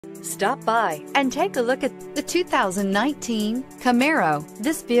Stop by and take a look at the 2019 Camaro.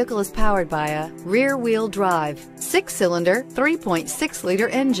 This vehicle is powered by a rear-wheel drive, 6-cylinder, 3.6-liter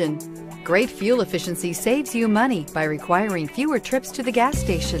engine. Great fuel efficiency saves you money by requiring fewer trips to the gas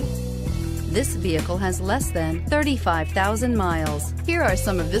station. This vehicle has less than 35,000 miles. Here are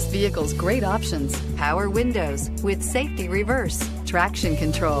some of this vehicle's great options: power windows with safety reverse, traction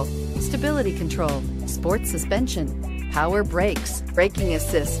control, stability control, sports suspension, power brakes, braking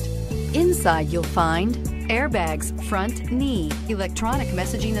assist. Inside you'll find airbags, front knee, electronic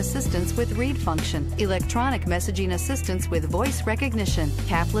messaging assistance with read function, electronic messaging assistance with voice recognition,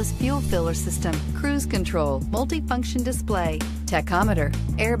 capless fuel filler system, cruise control, multifunction display, tachometer,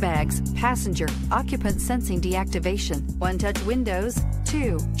 airbags, passenger, occupant sensing deactivation, one-touch windows,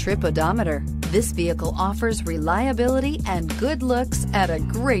 2-trip odometer. This vehicle offers reliability and good looks at a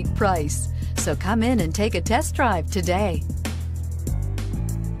great price. So come in and take a test drive today.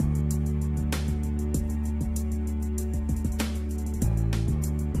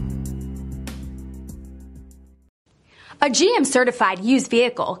 A GM-certified used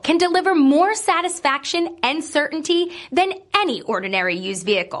vehicle can deliver more satisfaction and certainty than any ordinary used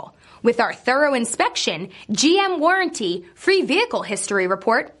vehicle. With our thorough inspection, GM warranty, free vehicle history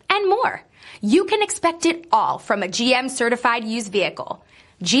report, and more. You can expect it all from a GM-certified used vehicle.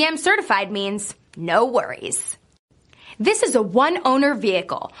 GM-certified means no worries. This is a one-owner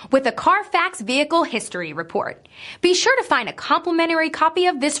vehicle with a Carfax Vehicle History Report. Be sure to find a complimentary copy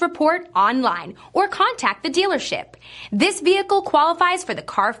of this report online or contact the dealership. This vehicle qualifies for the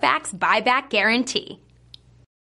Carfax Buyback Guarantee.